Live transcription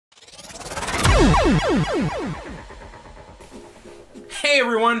Hey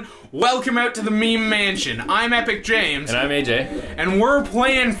everyone, welcome out to the Meme Mansion. I'm Epic James. And I'm AJ. And we're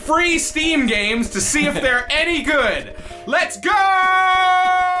playing free Steam games to see if they're any good. Let's go!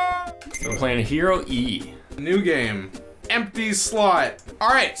 So we're playing Hero E. New game. Empty slot.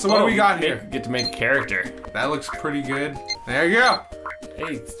 Alright, so what do we got here? Get to make a character. That looks pretty good. There you go.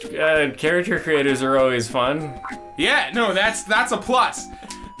 Hey, character creators are always fun. Yeah, no, that's a plus.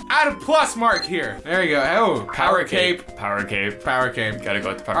 Add a plus mark here. There you go. Oh, power cape. Power cape. Power cape. Gotta go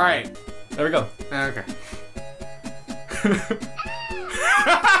with the power Alright. cape. There we go. Okay.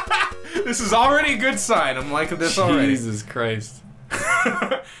 This is already a good sign. I'm liking this already. Jesus Christ.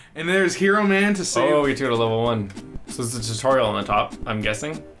 And there's Hero Man to save. Oh, we took it to level 1. So it's a tutorial on the top, I'm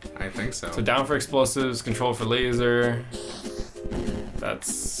guessing. I think so. So down for explosives, control for laser.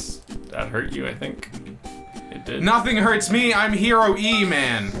 That hurt you, I think. It did. Nothing hurts me. I'm Hero E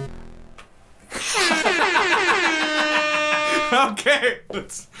Man. Okay,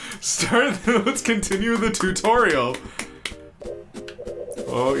 let's start. Let's continue the tutorial.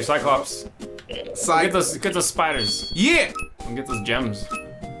 Oh, your Cyclops. Get those spiders. Yeah. And get those gems.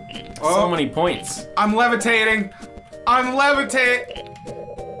 Oh. So many points. I'm levitating. I'm levitating.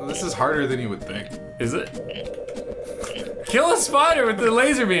 Well, this is harder than you would think. Is it? Kill a spider with the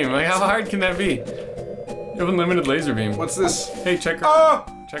laser beam. Like, how hard can that be? You have unlimited laser beam. What's this? Hey, check her. Oh!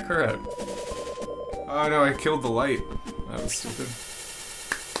 Check her out. Oh no, I killed the light. That was stupid.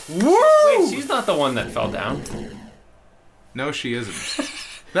 Woo! Wait, she's not the one that fell down. No, she isn't.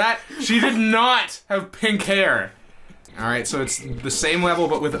 She did not have pink hair. All right, so it's the same level,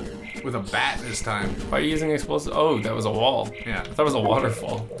 but with a bat this time. Why are you using explosive? Oh, that was a wall. Yeah. I thought it was a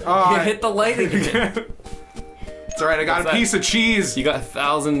waterfall. Oh, you hit the light again. It's all right. I got a piece of cheese. You got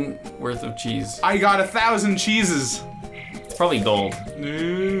 1,000 worth of cheese. I got 1,000 cheeses. It's probably gold.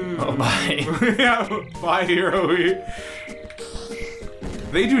 Ooh. Oh, bye. Yeah, bye, Hero E.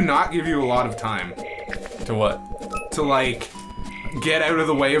 They do not give you a lot of time. To what? To like get out of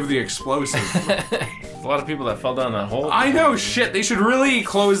the way of the explosive. There's a lot of people that fell down that hole. I know, shit. They should really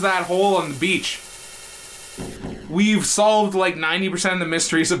close that hole on the beach. We've solved like 90% of the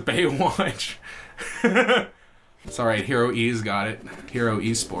mysteries of Baywatch. It's alright, Hero E's got it. Hero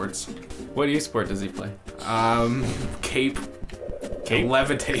Esports. What esport does he play? Cape. Cape?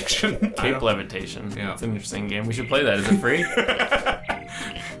 Levitation. Cape Levitation. Yeah. It's an interesting game. We should play that. Is it free?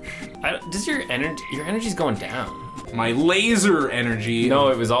 Does your energy's going down? My laser energy. No,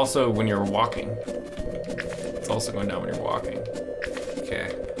 it was also when you were walking. It's also going down when you're walking.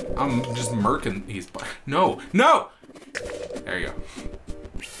 Okay. I'm just murking these. No! No! There you go.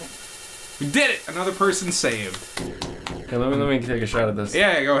 We did it! Another person saved. Okay, let me take a shot at this.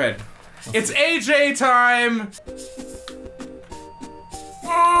 Yeah, go ahead. It's AJ time!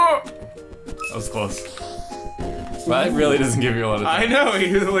 Oh! That was close. Well, that really doesn't give you a lot of time. I know,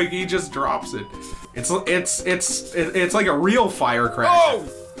 he just drops it. It's like a real firecracker. Oh!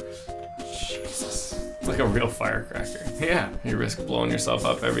 Jesus. It's like a real firecracker. Yeah. You risk blowing yourself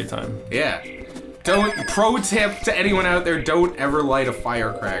up every time. Yeah. Pro tip to anyone out there, don't ever light a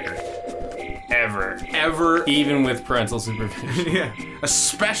firecracker. Ever. Ever. Even with parental supervision. Yeah.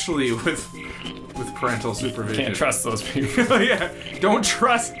 Especially with parental supervision. Can't trust those people. Yeah. Don't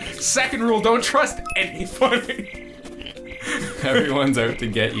trust. Second rule, don't trust anybody. Everyone's out to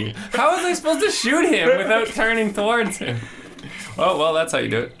get you. How was I supposed to shoot him without turning towards him? Oh, well, that's how you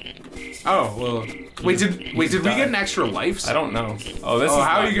do it. Oh, well. Wait, did we get an extra life? I don't know. Oh, this is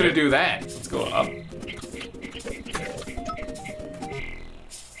how are not you gonna good. do that? Let's go up.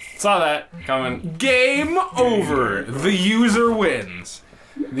 Saw that coming. Game over. The user wins.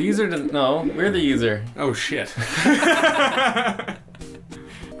 The user doesn't know. We're the user. Oh shit.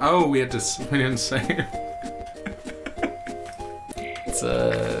 Oh, we didn't say.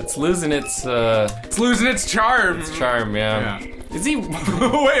 It's losing its charm. Its charm, yeah. Is he?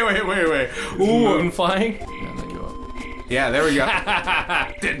 wait. Ooh. Moon flying? Yeah, then go up. Yeah, there we go.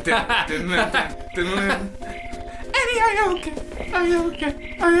 Eddie, are you okay? Are you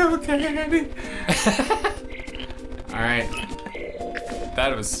okay? Are you okay, Eddie? All right.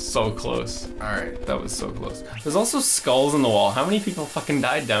 That was so close. All right. That was so close. There's also skulls in the wall. How many people fucking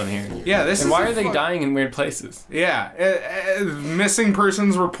died down here? Yeah, this is. And why are they dying in weird places? Yeah, missing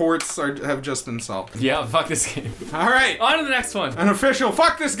persons reports have just been solved. Yeah, fuck this game. All right. On to the next one. An official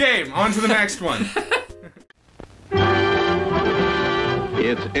fuck this game. On to the next one.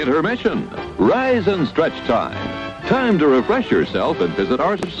 It's intermission. Rise and stretch time. Time to refresh yourself and visit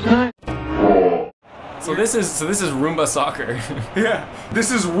our site. So this is Roomba soccer. Yeah, this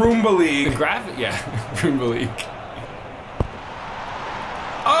is Roomba League. The graphic, yeah, Roomba League.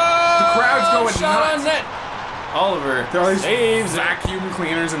 Oh! The crowd's going shot nuts. on net. Oliver There are these saves it. vacuum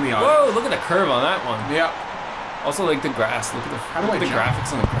cleaners in the audience. Whoa, look at the curve on that one. Yeah. Also, like the grass. Look at the, How do look I at the jump? graphics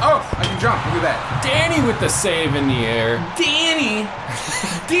on the grass. Oh, I can jump. Look at that. Danny with the save in the air. Danny.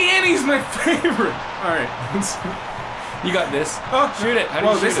 Danny's my favorite. All right. You got this. Oh, shoot it. How do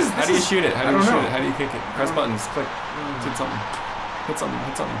you shoot it? How do you is- shoot it? How I do you don't shoot know. it? How do you kick it? Press buttons. Click. Hit something. Hit something.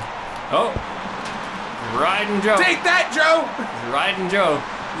 Hit something. Oh. Riding Joe. Take that, Joe. Riding Joe.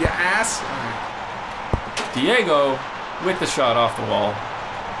 You ass. All right. Diego with the shot off the wall.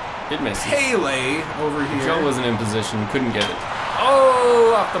 It misses. Pele over here. Joe wasn't in position. Couldn't get it.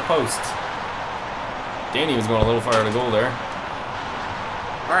 Oh, off the post. Danny was going a little far out of goal there.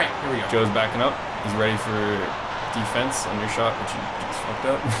 All right, here we go. Joe's backing up. He's ready for defense on your shot, which you just fucked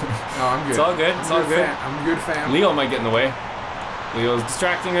up. No, I'm good. It's all good. It's all good. I'm a good fan. Leo might get in the way. Leo's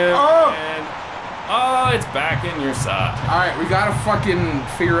distracting him. Oh! And it's back in your side. All right, we gotta fucking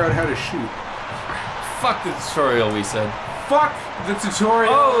figure out how to shoot. Fuck the tutorial, we said. Fuck the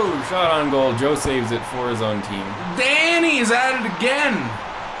tutorial. Oh, shot on goal. Joe saves it for his own team. Danny is at it again.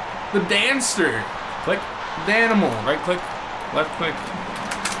 The Danster. Click. Danimal. Right click. Left click.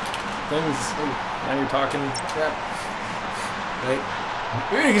 Things. Now you're talking. Yep. Wait.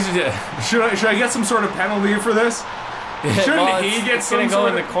 Yeah, Should I get some sort of penalty for this? Shouldn't he get it's some gonna go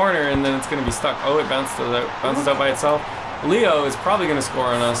sort in of... the corner and then it's gonna be stuck. Oh, it bounces out by itself. Leo is probably gonna score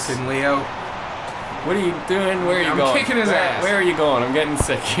on us. Fucking Leo. What are you doing? Where are you I'm going? kicking his ass. Where are you going? I'm getting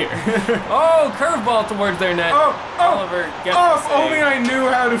sick here. Oh, curveball towards their net. Oliver gets the if save. only I knew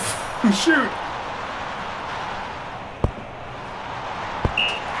how to shoot.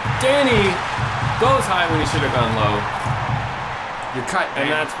 Danny goes high when he should have gone low. You're cut, And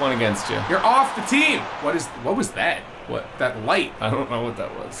man. that's one against you. You're off the team. What was that? What? That light. I don't know what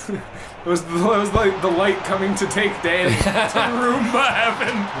that was. It was like the light coming to take Danny to Roomba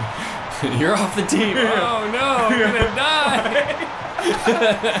heaven. You're off the team. Oh no, I'm gonna die.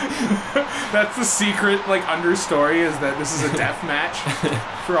 That's the secret, like, understory, is that this is a death match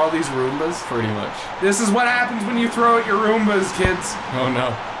for all these Roombas. Pretty much. This is what happens when you throw out your Roombas, kids. Oh no.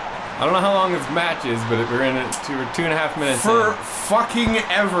 I don't know how long this match is, but we're in it 2.5 minutes. For in. fucking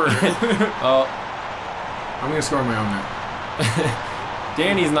ever. Oh, I'm gonna score my own net.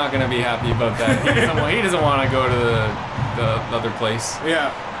 Danny's not gonna be happy about that. He doesn't want to go to the other place.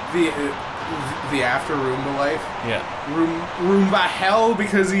 Yeah, the after Roomba life. Yeah. Roomba hell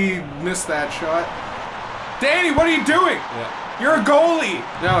because he missed that shot. Danny, what are you doing? Yeah. You're a goalie.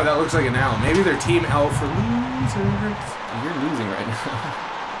 No, that looks like an L. Maybe they're Team L for losers. You're losing right now.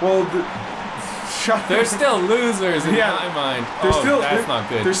 Well, shut. They're still losers in Yeah. my mind. That's not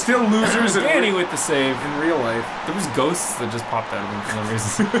good. They're still losers Danny with the save. in real life. There was ghosts that just popped out of him for some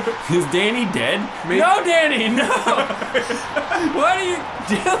reason. Is Danny dead? Maybe. No, Danny, no! What are you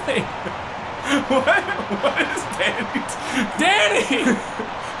doing? What is Danny? Danny!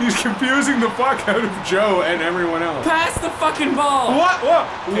 He's confusing the fuck out of Joe and everyone else. Pass the fucking ball! What?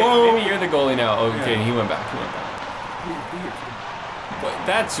 Okay, Whoa. maybe you're the goalie now. Oh, okay, Yeah. he went back. But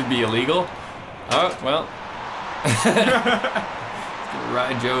that should be illegal. Oh, well.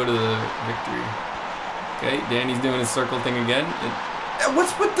 Ride Joe to the victory. Okay, Danny's doing his circle thing again.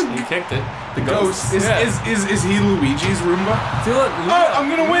 What's with the He kicked it. The ghost? Is he Luigi's Roomba? See, look, Leo, I'm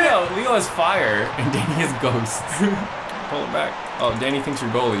gonna win it. Leo has fire, and Danny has ghosts. Pull it back. Oh, Danny thinks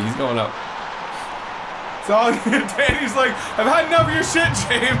you're goalie. He's going up. So Danny's like, I've had enough of your shit,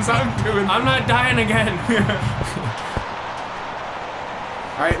 James. I'm not dying again.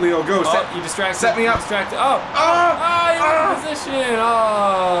 All right, Leo, go. You distracted. Set me up. Distracted. Ah! You're in position.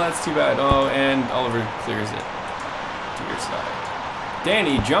 Oh, that's too bad. Oh, and Oliver clears it to your side.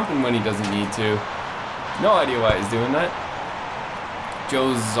 Danny jumping when he doesn't need to. No idea why he's doing that.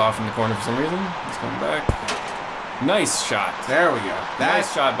 Joe's off in the corner for some reason. He's coming back. Nice shot. There we go.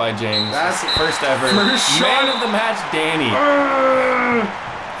 Nice shot by James. That's first ever. First shot. Man of the match, Danny.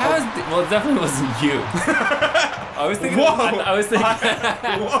 Well, it definitely wasn't you. I was thinking. Whoa. I was thinking.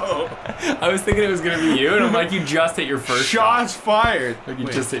 Whoa. I was thinking it was gonna be you, and I'm like, you just hit your first Shots fired. shot. Like you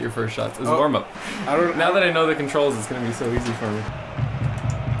Wait. just hit your first shots. It was Oh. warm up. I don't. Now that I know the controls, it's gonna be so easy for me.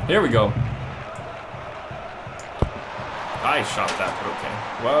 Here we go. I shot that, but okay.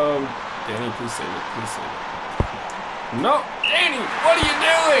 Whoa, Danny, please save it. Please save it. No, Danny, what are you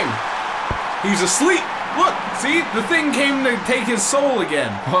doing? He's asleep. Look, see, the thing came to take his soul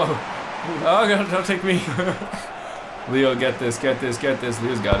again. Whoa. Oh, God, don't take me. Leo, get this, get this, get this.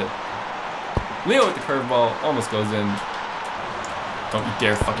 Leo's got it. Leo with the curveball almost goes in. Don't you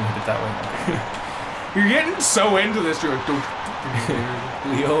dare fucking hit it that way. You're getting so into this, you're like, don't.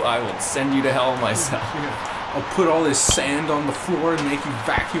 Leo, I will send you to hell myself. I'll put all this sand on the floor and make you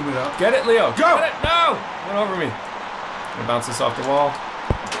vacuum it up. Get it, Leo. Go! Get it. No! Went over me. I'm gonna bounce this off the wall.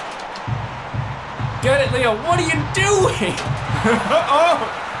 Get it, Leo. What are you doing? Oh!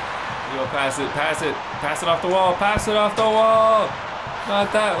 Leo, pass it. Pass it. Pass it off the wall. Pass it off the wall.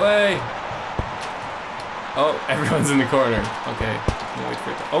 Not that way. Oh, everyone's in the corner. Okay. Wait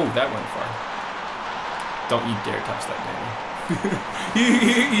for it to, oh, that went far. Don't you dare touch that, Danny.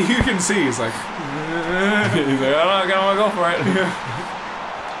 You can see, he's like... He's like, I don't want to go for it.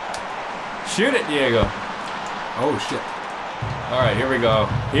 Shoot it, Diego. Oh, shit. Alright, here we go.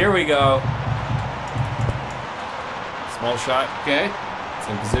 Here we go. Small shot. Okay. It's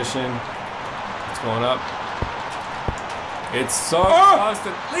in position. It's going up. It's so close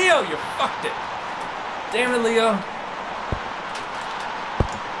to... Leo, you fucked it. Damn it, Leo.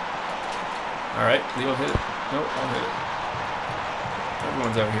 Alright, Leo hit it. Nope, I'll hit it.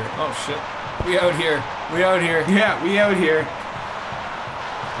 Everyone's out here. Oh, shit. We out here. We out here. Yeah, we out here.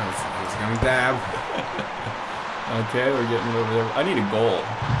 I was gonna dab. Okay, we're getting over there. I need a goal.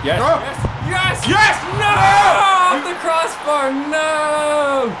 Yes, Oh. yes, yes! Yes! No! Off the crossbar,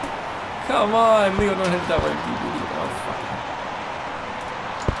 no! Come on, Leo, don't hit it that way. Oh, fuck.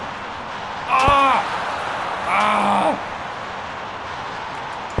 Ah! Ah!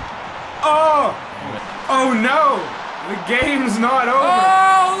 Oh! Oh no! The game's not over!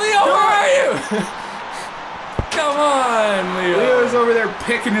 Oh, Leo, where are you? Come on, Leo. Leo's over there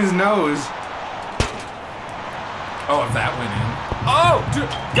picking his nose. Oh, if that went in. Oh!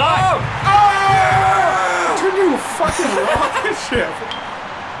 Go! Oh! Turned into a fucking rocket ship.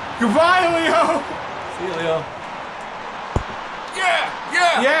 Goodbye, Leo! See you, Leo. Yeah!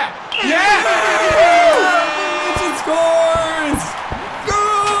 Yeah! Yeah! Yeah! It scores! Go!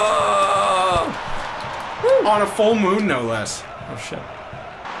 On a full moon, no less. Oh, shit.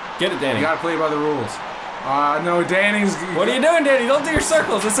 Get it, Danny. You gotta play by the rules. No, Danny's... What are you doing, Danny? Don't do your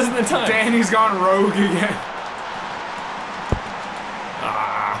circles. This isn't the time. Danny's gone rogue again.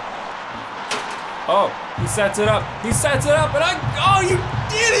 Oh, he sets it up. He sets it up, and oh, you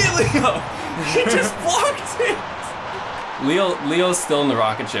idiot, Leo! He just blocked it. Leo's still in the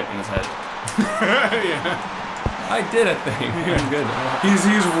rocket ship in his head. Yeah. I did a thing. I'm good. He's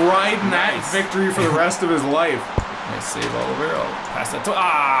riding that victory for the rest of his life. Nice save, Oliver. I'll pass that to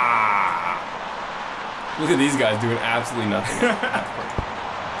Look at these guys doing absolutely nothing.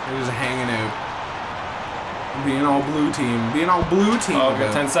 They're just hanging out. Being all blue team. Being all blue team. Oh,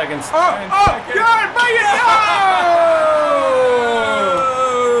 got 10 seconds. Oh, 10 oh, seconds. God, bring it! Oh!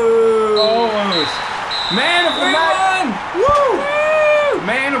 Almost. Man of the match. Woo!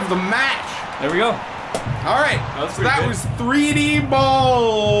 Man of the match. There we go. All right. So that was 3D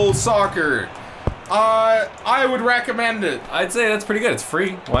ball soccer. I would recommend it. I'd say that's pretty good. It's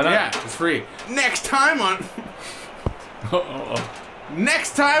free. Why not? Yeah, it's free. Next time on...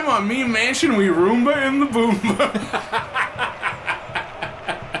 Next time on Me Mansion, we Roomba in the Boomba.